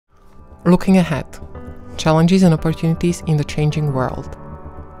Looking ahead, challenges and opportunities in the changing world.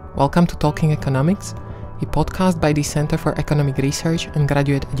 Welcome to Talking Economics, a podcast by the Center for Economic Research and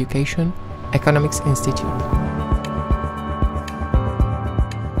Graduate Education, Economics Institute.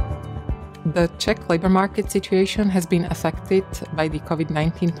 The Czech labor market situation has been affected by the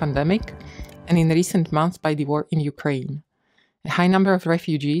COVID-19 pandemic and in recent months by the war in Ukraine. A high number of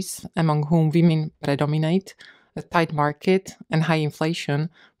refugees, among whom women predominate, a tight market and high inflation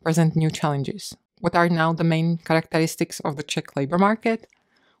present new challenges. What are now the main characteristics of the Czech labor market?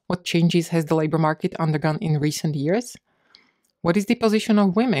 What changes has the labor market undergone in recent years? What is the position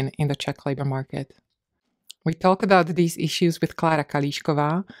of women in the Czech labor market? We talk about these issues with Klára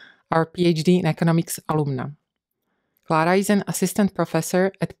Kalíšková, our PhD in economics alumna. Klára is an assistant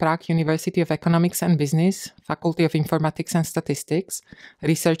professor at Prague University of Economics and Business, Faculty of Informatics and Statistics,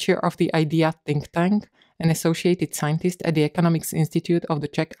 researcher of the IDEA think tank, and associated scientist at the Economics Institute of the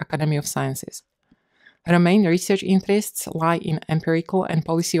Czech Academy of Sciences. Her main research interests lie in empirical and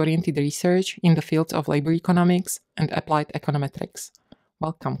policy-oriented research in the fields of labor economics and applied econometrics.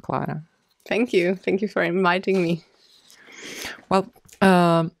 Welcome, Klára. Thank you. Thank you for inviting me. Well,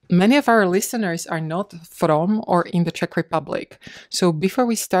 many of our listeners are not from or in the Czech Republic. So before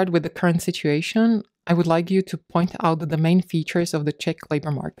we start with the current situation, I would like you to point out the main features of the Czech labor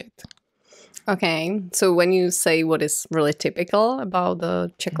market. Okay, so when you say what is really typical about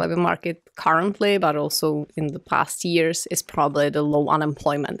the Czech labor market currently, but also in the past years, is probably the low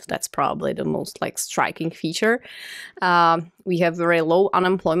unemployment. That's probably the most striking feature. We have very low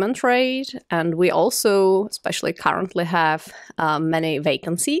unemployment rate, and we also, especially currently, have many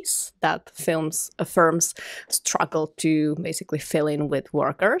vacancies that firms struggle to basically fill in with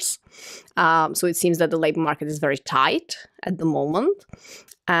workers. So it seems that the labor market is very tight at the moment.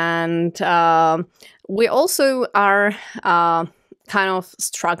 And we also are kind of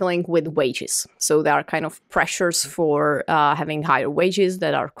struggling with wages. So there are kind of pressures for having higher wages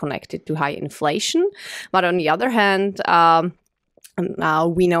that are connected to high inflation. But on the other hand,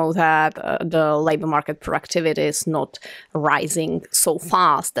 we know that the labor market productivity is not rising so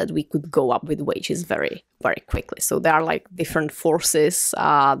fast that we could go up with wages very, very quickly. So there are different forces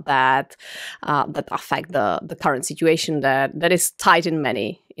that affect the current situation that is tight in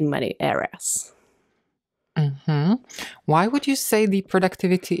many areas. Mm-hmm. Why would you say the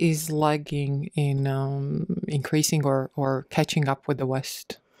productivity is lagging in increasing or catching up with the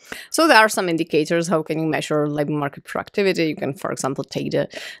West? So there are some indicators. How can you measure labor market productivity? You can, for example, take the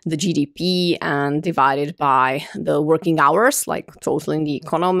GDP and divide it by the working hours, total in the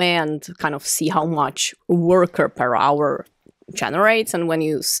economy, and kind of see how much worker per hour generates. And when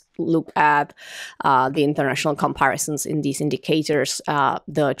you look at the international comparisons in these indicators,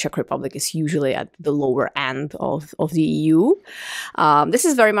 the Czech Republic is usually at the lower end of the EU. This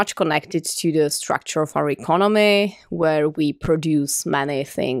is very much connected to the structure of our economy, where we produce many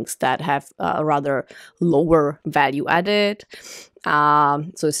things that have rather lower value added. So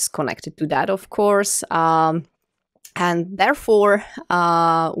this is connected to that, of course. And therefore,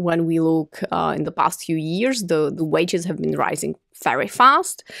 when we look in the past few years, the wages have been rising very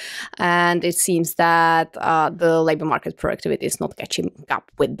fast. And it seems that the labor market productivity is not catching up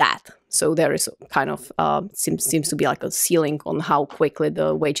with that. So there is kind of seems to be a ceiling on how quickly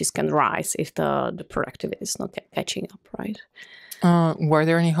the wages can rise if the productivity is not catching up, right? Were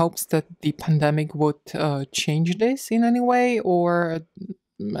there any hopes that the pandemic would change this in any way, or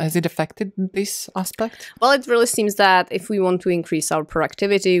has it affected this aspect? Well, it really seems that if we want to increase our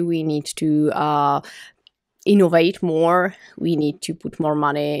productivity, we need to innovate more. We need to put more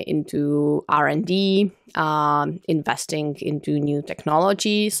money into R&D, investing into new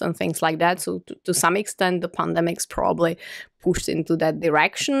technologies and things like that. So to some extent, the pandemic's probably pushed into that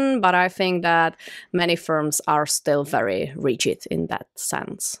direction. But I think that many firms are still very rigid in that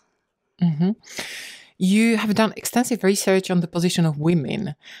sense. Mm-hmm. You have done extensive research on the position of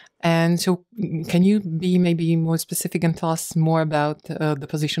women. And so can you be maybe more specific and tell us more about the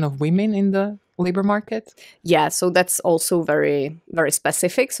position of women in the labor market? Yeah, so that's also very, very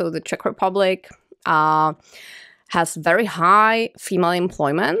specific. So the Czech Republic has very high female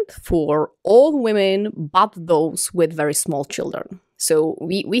employment for all women, but those with very small children. So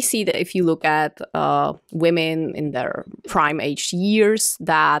we see that if you look at women in their prime age years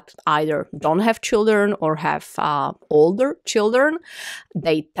that either don't have children or have older children,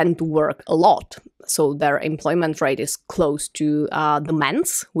 they tend to work a lot. So their employment rate is close to the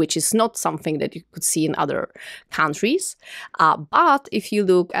men's, which is not something that you could see in other countries. But if you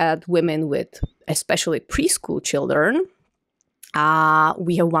look at women with especially preschool children,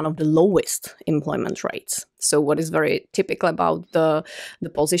 we have one of the lowest employment rates. So what is very typical about the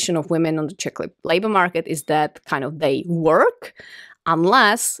position of women on the Czech labor market is that kind of they work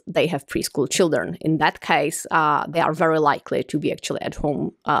unless they have preschool children. In that case, they are very likely to be actually at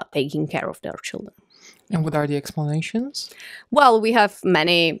home taking care of their children. And what are the explanations? Well, we have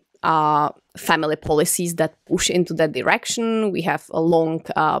many family policies that push into that direction. We have a long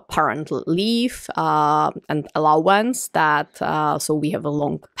parental leave and allowance that, so we have a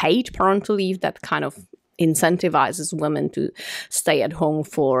long paid parental leave that kind of incentivizes women to stay at home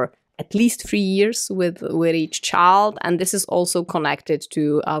for at least 3 years with each child. And this is also connected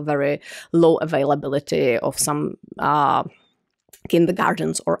to a very low availability of some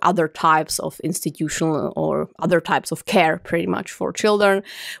kindergartens or other types of institutional or other types of care pretty much for children,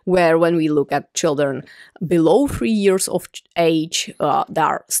 where when we look at children below 3 years of age, there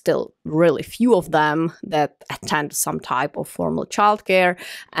are still really few of them that attend some type of formal childcare.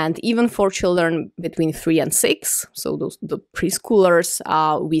 And even for children between 3 and 6, so the preschoolers,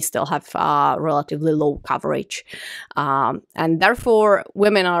 we still have relatively low coverage. And therefore,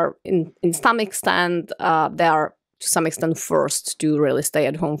 women are in some extent, they are to some extent forced to really stay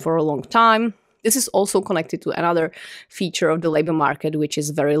at home for a long time. This is also connected to another feature of the labor market, which is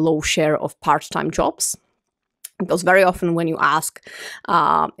very low share of part-time jobs. Because very often when you ask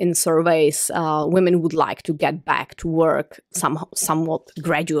in surveys, women would like to get back to work somewhat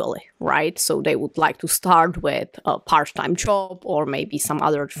gradually, right? So they would like to start with a part-time job or maybe some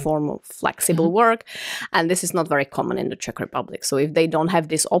other form of flexible work. And this is not very common in the Czech Republic. So if they don't have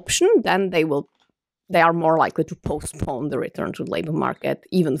this option, then they are more likely to postpone the return to the labor market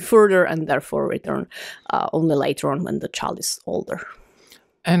even further and therefore return only later on when the child is older.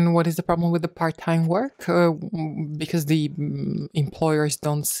 And what is the problem with the part-time work? Because the employers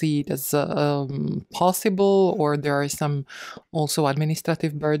don't see it as possible, or there are some also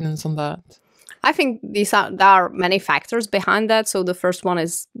administrative burdens on that? I think there are many factors behind that. So the first one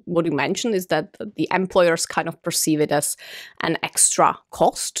is what you mentioned, is that the employers kind of perceive it as an extra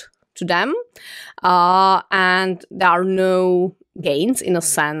cost to them, and there are no gains in a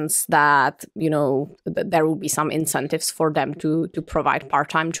sense that, there will be some incentives for them to provide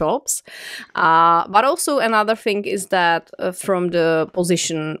part-time jobs. But also another thing is that from the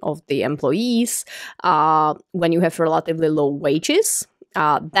position of the employees, when you have relatively low wages,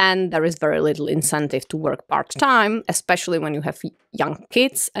 then there is very little incentive to work part-time, especially when you have young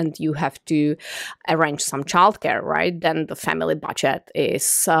kids and you have to arrange some childcare, right? Then the family budget is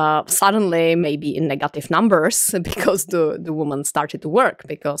suddenly maybe in negative numbers because the woman started to work.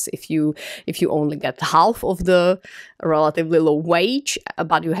 Because if you only get half of the relatively low wage,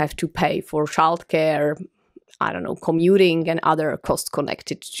 but you have to pay for childcare, I don't know, commuting and other costs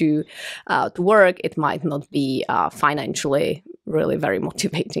connected to work, it might not be financially really very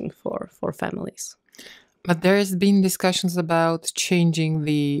motivating for families. But there has been discussions about changing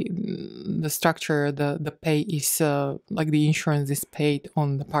the structure. The pay is like the insurance is paid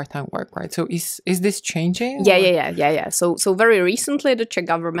on the part-time work, right? So is this changing? Yeah. So very recently, the Czech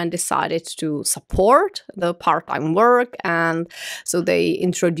government decided to support the part-time work, and so they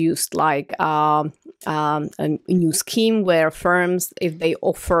introduced like a new scheme where firms, if they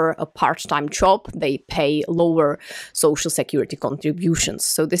offer a part-time job, they pay lower social security contributions.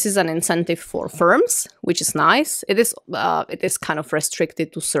 So this is an incentive for firms, which is nice. It is kind of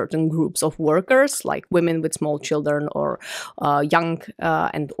restricted to certain groups of workers, like women with small children or young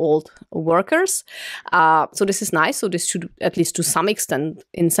and old workers. So this is nice. So this should, at least to some extent,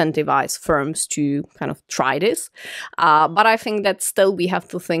 incentivize firms to kind of try this. But I think that still we have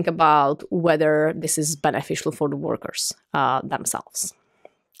to think about whether this is beneficial for the workers themselves.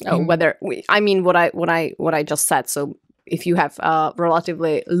 Whether what I just said. So if you have a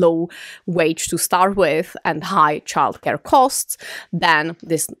relatively low wage to start with and high childcare costs, then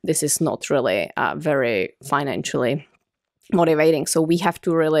this is not really very financially motivating. So we have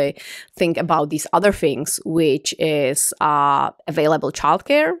to really think about these other things, which is available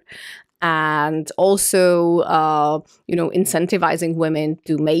childcare, and also incentivizing women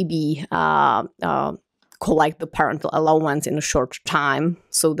to maybe collect the parental allowance in a short time,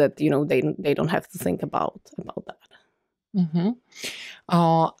 so that they don't have to think about that. Mm-hmm.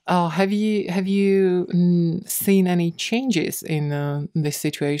 Have you seen any changes in this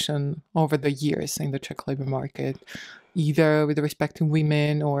situation over the years in the Czech labor market, either with respect to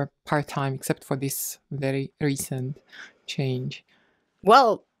women or part-time, except for this very recent change?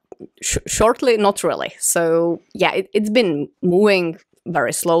 Well, shortly, not really. So yeah, it's been moving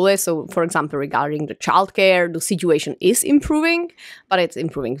very slowly. So for example, regarding the childcare, the situation is improving, but it's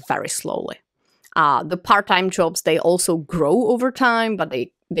improving very slowly. The part-time jobs, they also grow over time, but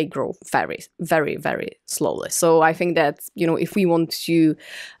they grow very, very, very slowly. So I think that, if we want to,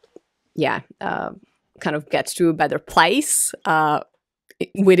 kind of get to a better place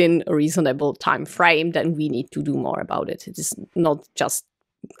within a reasonable time frame, then we need to do more about it. It is not just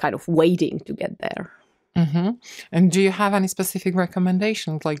kind of waiting to get there. Mm-hmm. And do you have any specific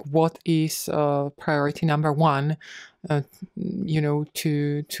recommendations? Like, what is priority number one, to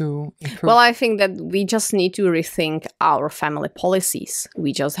improve? Well, I think that we just need to rethink our family policies.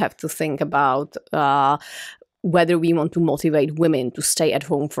 We just have to think about whether we want to motivate women to stay at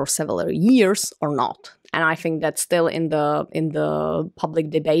home for several years or not. And I think that still in the public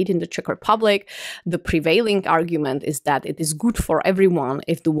debate in the Czech Republic, the prevailing argument is that it is good for everyone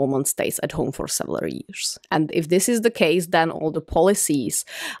if the woman stays at home for several years. And if this is the case, then all the policies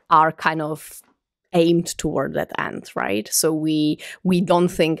are kind of aimed toward that end, right? So we don't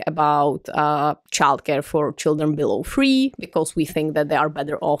think about childcare for children below 3 because we think that they are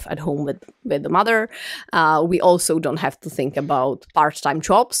better off at home with the mother. We also don't have to think about part-time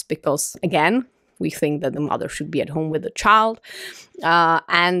jobs because, again, we think that the mother should be at home with the child.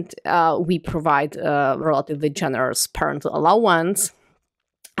 And we provide a relatively generous parental allowance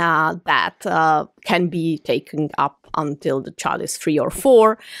that can be taken up until the child is 3 or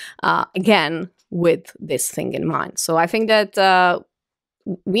 4, again, with this thing in mind. So I think that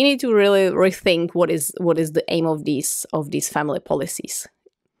we need to really rethink what is the aim of these family policies.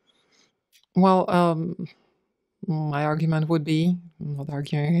 Well, my argument would be, I'm not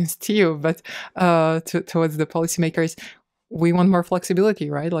arguing against you, but towards the policymakers, we want more flexibility,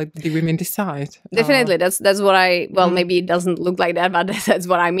 right? Like, the women decide. Definitely. That's what maybe it doesn't look like that, but that's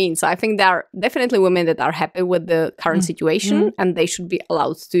what I mean. So I think there are definitely women that are happy with the current situation and they should be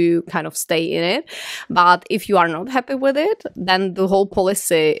allowed to kind of stay in it. But if you are not happy with it, then the whole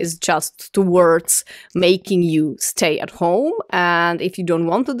policy is just towards making you stay at home. And if you don't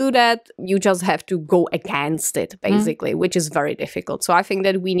want to do that, you just have to go against it, basically, which is very difficult. So I think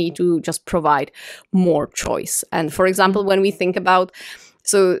that we need to just provide more choice. And for example, when we think about,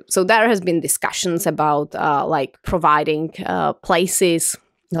 so there has been discussions about like providing places,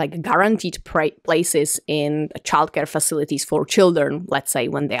 like guaranteed places in childcare facilities for children, let's say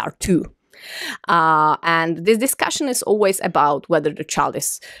when they are 2. And this discussion is always about whether the child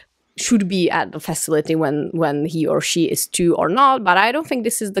should be at the facility when he or she is 2 or not. But I don't think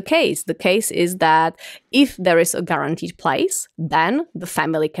this is the case. The case is that if there is a guaranteed place, then the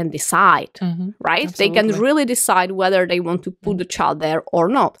family can decide, right? Absolutely. They can really decide whether they want to put the child there or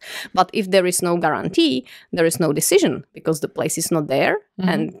not. But if there is no guarantee, there is no decision because the place is not there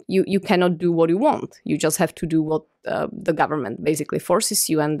and you cannot do what you want. You just have to do what the government basically forces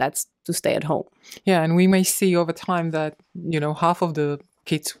you, and that's to stay at home. Yeah, and we may see over time that, half of the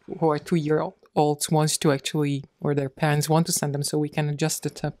kids who are 2-year-olds wants to actually, or their parents want to send them, so we can adjust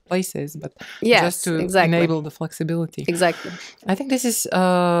it to places, but just to enable the flexibility. Exactly. I think this is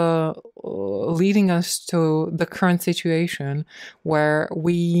leading us to the current situation where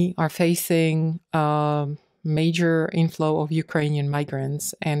we are facing major inflow of Ukrainian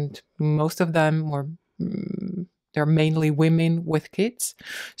migrants, and most of them they're mainly women with kids,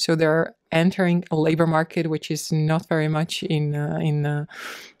 so they're entering a labor market which is not very much in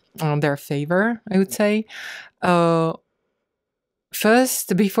their favor, I would say.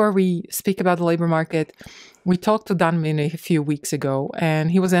 First, before we speak about the labor market, we talked to Danmin a few weeks ago, and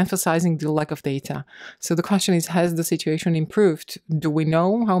he was emphasizing the lack of data. So the question is, has the situation improved? Do we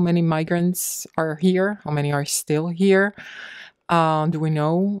know how many migrants are here? How many are still here? Do we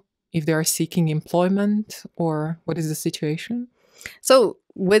know if they are seeking employment, or what is the situation? So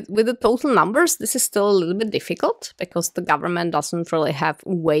with the total numbers, this is still a little bit difficult because the government doesn't really have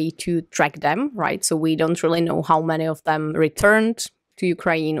a way to track them, right? So we don't really know how many of them returned to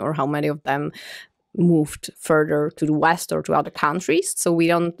Ukraine or how many of them moved further to the west or to other countries. So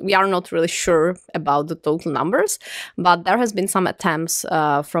we are not really sure about the total numbers, but there has been some attempts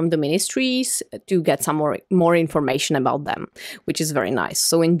from the ministries to get some more information about them, which is very nice.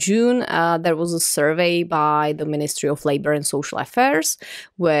 So in June, there was a survey by the Ministry of Labor and Social Affairs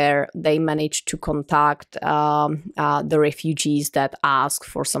where they managed to contact the refugees that ask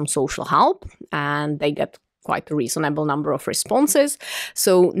for some social help, and they get quite a reasonable number of responses.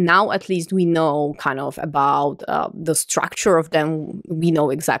 So now at least we know kind of about the structure of them. We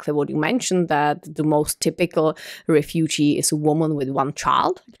know exactly what you mentioned, that the most typical refugee is a woman with 1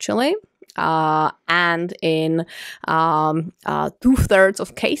 child, actually. And in 2/3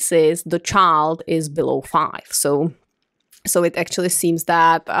 of cases, the child is below 5. So So it actually seems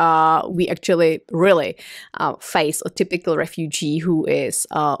that we actually really face a typical refugee who is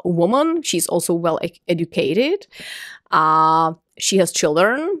a woman. She's also well educated. She has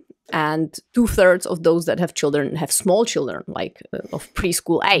children, and 2/3 of those that have children have small children, like of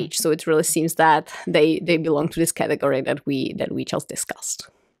preschool age. So it really seems that they belong to this category that we just discussed.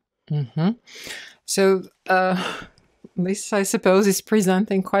 Mm-hmm. So this, I suppose, is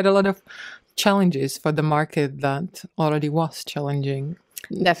presenting quite a lot of challenges for the market that already was challenging.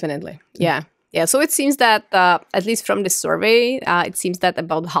 Definitely, yeah. Yeah, so it seems that, at least from this survey, it seems that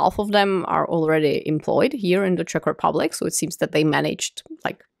about half of them are already employed here in the Czech Republic. So it seems that they managed,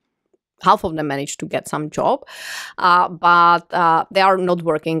 like, half of them managed to get some job, but they are not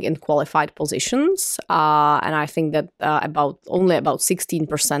working in qualified positions. And I think that only about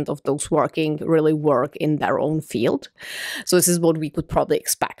 16% of those working really work in their own field. So this is what we could probably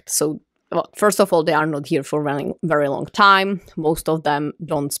expect. So well, first of all, they are not here for a very long time. Most of them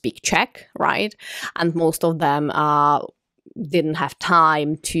don't speak Czech, right? And most of them didn't have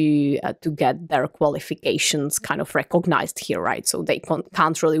time to get their qualifications kind of recognized here, right? So they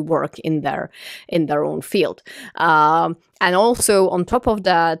can't really work in their own field. And also on top of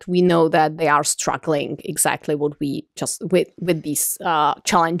that, we know that they are struggling exactly what we just with these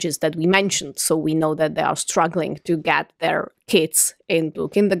challenges that we mentioned. So we know that they are struggling to get their kids into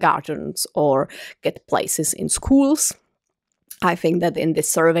kindergartens or get places in schools. I think that in this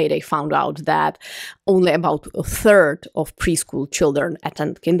survey, they found out that only about 1/3 of preschool children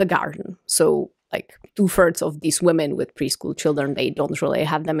attend kindergarten. So like 2/3 of these women with preschool children, they don't really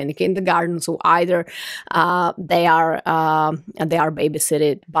have them in kindergarten. So either they are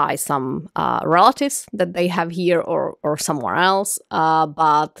babysitted by some relatives that they have here or somewhere else.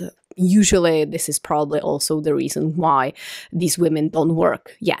 But usually this is probably also the reason why these women don't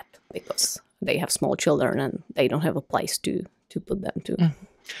work yet, because they have small children and they don't have a place to put them to.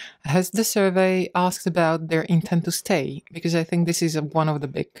 Has the survey asked about their intent to stay? Because I think this is one of the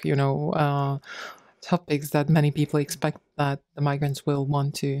big, topics that many people expect, that the migrants will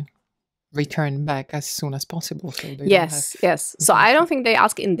want to return back as soon as possible. So yes. So I don't think they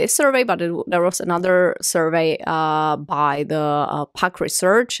asked in this survey, but there was another survey by the Prague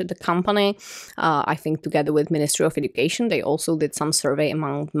Research, the company, I think together with Ministry of Education. They also did some survey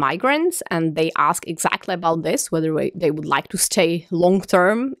among migrants, and they asked exactly about this, whether they would like to stay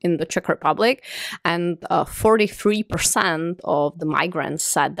long-term in the Czech Republic. And 43% of the migrants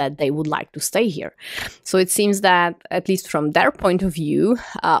said that they would like to stay here. So it seems that, at least from their point of view,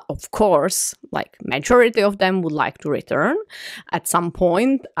 of course, like majority of them would like to return at some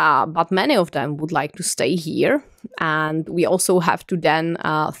point, but many of them would like to stay here. And we also have to then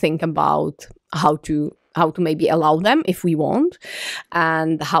think about how to maybe allow them if we want,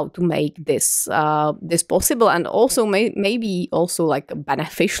 and how to make this possible, and also maybe also like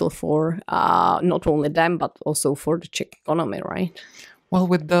beneficial for not only them but also for the Czech economy, right? Well,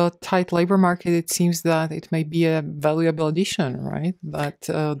 with the tight labor market, it seems that it may be a valuable addition, right? That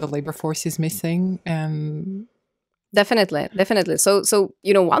the labor force is missing, and Definitely. So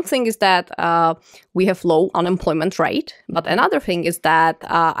one thing is that we have low unemployment rate, but another thing is that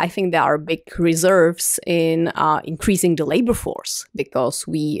I think there are big reserves in increasing the labor force, because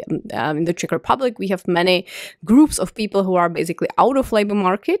we in the Czech Republic we have many groups of people who are basically out of labor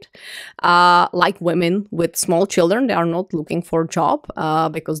market, like women with small children. They are not looking for a job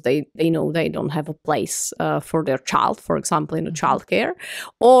because they know they don't have a place for their child, for example, in the childcare,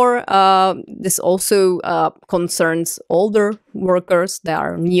 or this also concerns older workers. They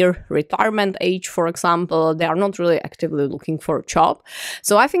are near retirement age, for example. They are not really actively looking for a job.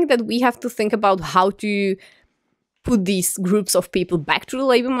 So I think that we have to think about how to put these groups of people back to the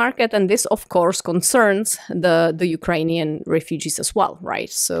labor market, and this, of course, concerns the Ukrainian refugees as well, right?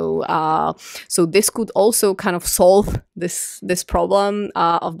 So this could also kind of solve this problem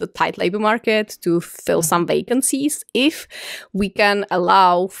of the tight labor market, to fill some vacancies, if we can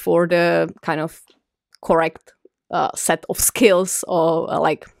allow for the kind of correct set of skills, or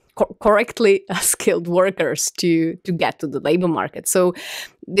correctly skilled workers to get to the labor market. So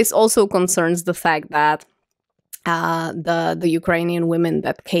this also concerns the fact that the Ukrainian women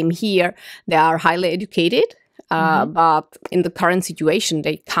that came here, they are highly educated, but in the current situation,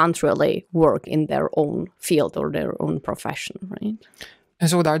 they can't really work in their own field or their own profession, right? And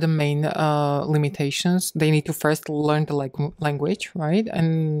so what are the main limitations? They need to first learn the language, right?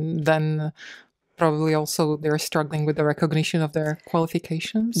 And then probably also they're struggling with the recognition of their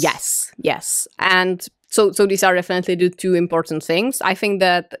qualifications. Yes. And so these are definitely the two important things. I think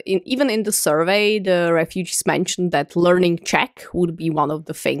that even in the survey, the refugees mentioned that learning Czech would be one of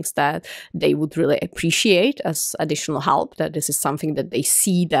the things that they would really appreciate as additional help, that this is something that they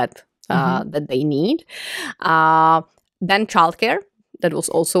see that that they need. Then childcare. That was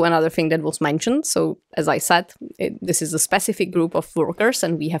also another thing that was mentioned. So as I said, this is a specific group of workers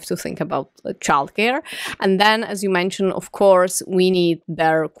and we have to think about childcare. And then, as you mentioned, of course, we need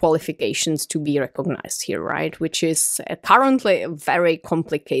their qualifications to be recognized here, right? Which is currently a very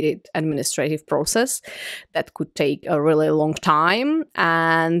complicated administrative process that could take a really long time.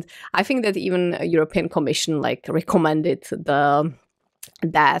 And I think that even a European Commission recommended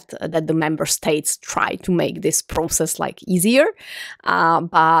that the member states try to make this process easier,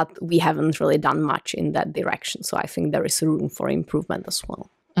 but we haven't really done much in that direction. So I think there is room for improvement as well.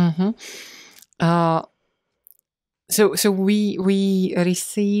 So we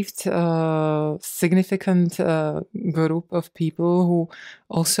received a significant group of people who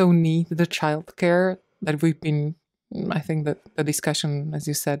also need the childcare that we've been. I think that the discussion, as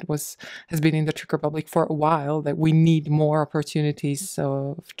you said, has been in the Czech Republic for a while, that we need more opportunities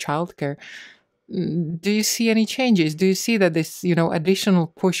of childcare. Do you see any changes? Do you see that this, additional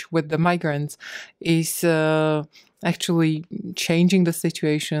push with the migrants is actually changing the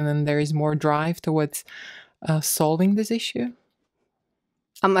situation and there is more drive towards solving this issue?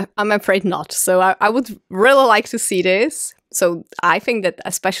 I'm afraid not. So I would really like to see this. So I think that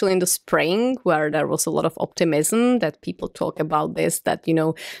especially in the spring, where there was a lot of optimism that people talk about this, that,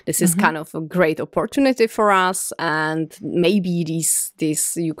 this is kind of a great opportunity for us. And maybe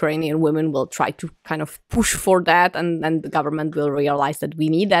these Ukrainian women will try to kind of push for that. And then the government will realize that we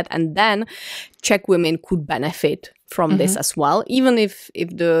need that. And then Czech women could benefit from this as well, even if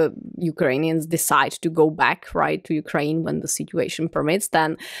the Ukrainians decide to go back, right, to Ukraine when the situation permits,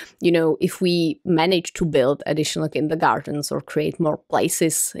 then, if we manage to build additional kindergartens or create more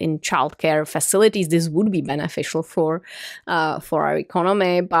places in childcare facilities, this would be beneficial for our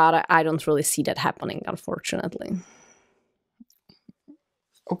economy, but I don't really see that happening, unfortunately.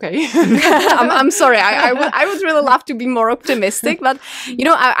 Okay. I'm sorry. I would really love to be more optimistic, but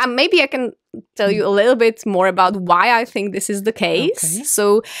maybe I can tell you a little bit more about why I think this is the case. Okay.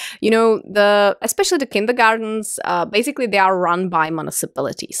 So, especially the kindergartens, basically they are run by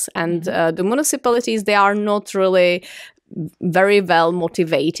municipalities, and the municipalities, they are not really very well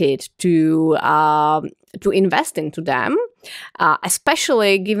motivated to invest into them,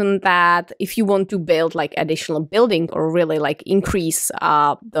 especially given that if you want to build additional building or really increase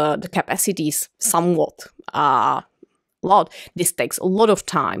the capacities somewhat this takes a lot of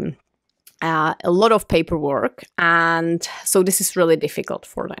time, a lot of paperwork, and so this is really difficult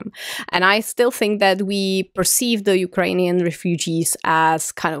for them. And I still think that we perceive the Ukrainian refugees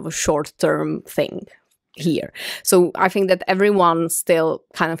as kind of a short-term thing here. So I think that everyone still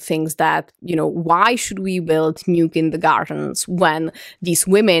kind of thinks that, why should we build new kindergartens when these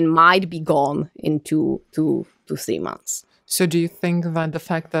women might be gone in 2 to 3 months? So do you think that the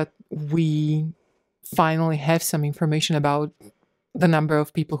fact that we finally have some information about the number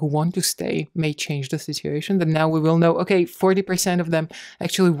of people who want to stay may change the situation, that now we will know, okay, 40% of them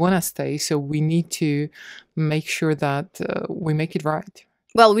actually want to stay, so we need to make sure that we make it right?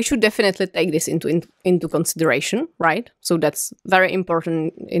 Well, we should definitely take this into consideration, right? So that's very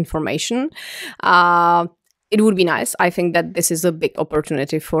important information. It would be nice. I think that this is a big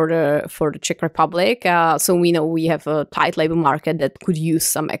opportunity for the Czech Republic. So we know we have a tight labor market that could use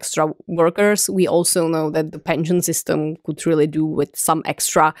some extra workers. We also know that the pension system could really do with some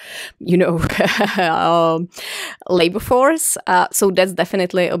extra, labor force. So that's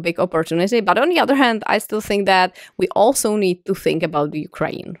definitely a big opportunity. But on the other hand, I still think that we also need to think about the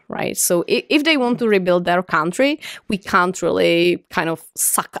Ukraine, right? So if they want to rebuild their country, we can't really kind of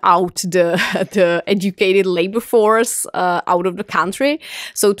suck out the educated labor force out of the country.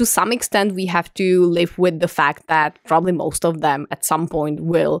 So to some extent, we have to live with the fact that probably most of them at some point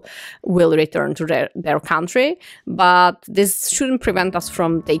will return to their country. But this shouldn't prevent us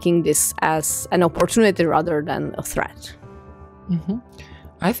from taking this as an opportunity rather than a threat.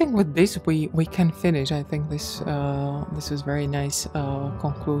 I think with this we can finish. I think this was very nice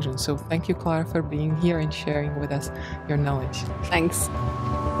conclusion. So thank you, Klára, for being here and sharing with us your knowledge. Thanks.